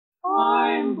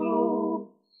I'm blue,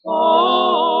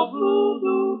 so blue,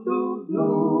 do, do, do.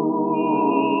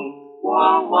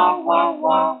 Wah, wah, wah,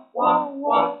 wah, wah,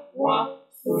 wah, wah.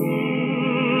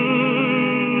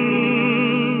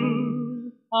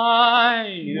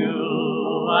 I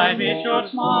knew I'd miss your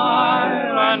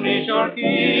smile and miss your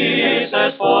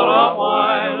kisses for a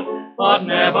while, but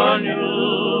never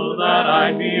knew that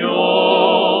I'd be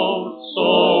oh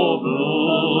so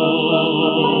blue.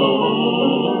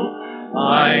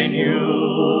 I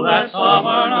knew that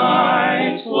summer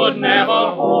nights would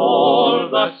never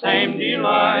hold the same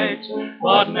delights,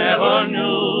 but never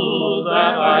knew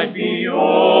that I'd be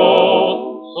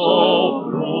oh so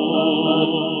blue.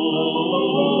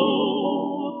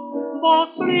 Both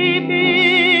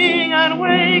sleeping and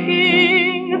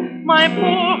waking, my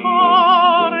poor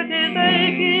heart is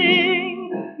aching.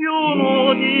 You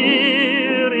know,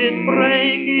 dear, it's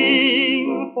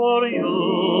breaking for you.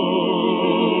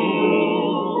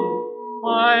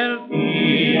 I'll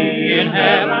be in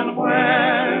heaven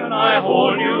when I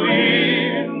hold you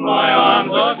in my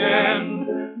arms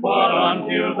again, but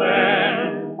until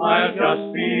then I'll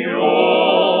just be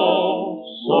oh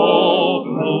so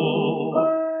blue.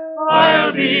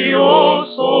 I'll be oh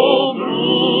so blue.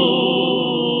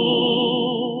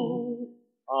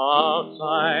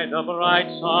 Outside the bright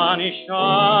sun is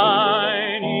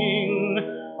shining,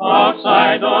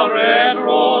 outside the red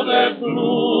roses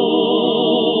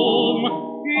bloom.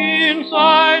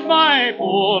 Inside my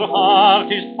poor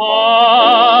heart is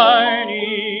pining.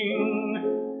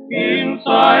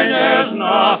 Inside there's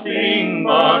nothing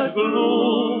but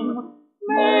gloom.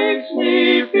 Makes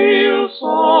me feel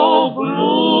so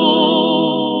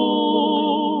blue.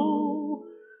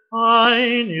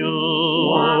 I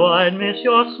knew I'd miss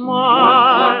your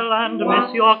smile and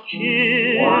miss your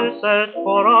kisses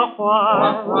for a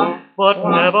while, but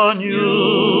never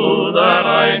knew that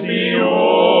I'd be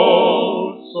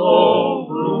oh so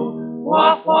blue.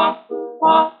 Wah, wah,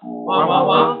 wah, wah, wah,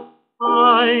 wah.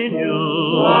 I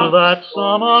knew that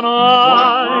summer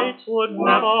nights would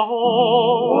never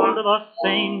hold the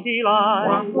same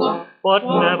delight, but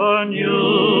never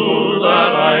knew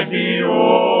that I'd be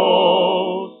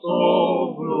oh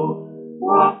so blue.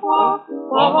 Wah, wah,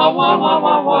 wah, wah, wah, wah,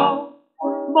 wah, wah.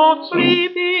 Both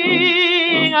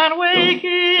sleeping and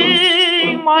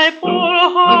waking, my poor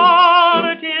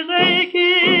heart is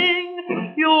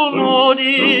aching. You know,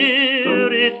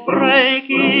 dear, it's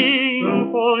breaking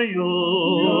for you.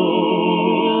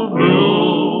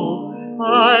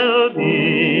 I'll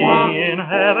be in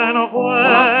heaven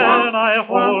when I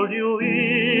hold you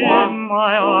in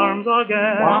my arms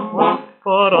again,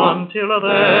 but until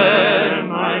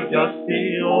then I just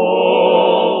be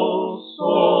oh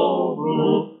so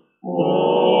blue, oh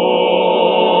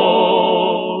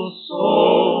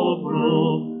so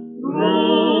blue,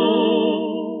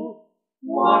 blue.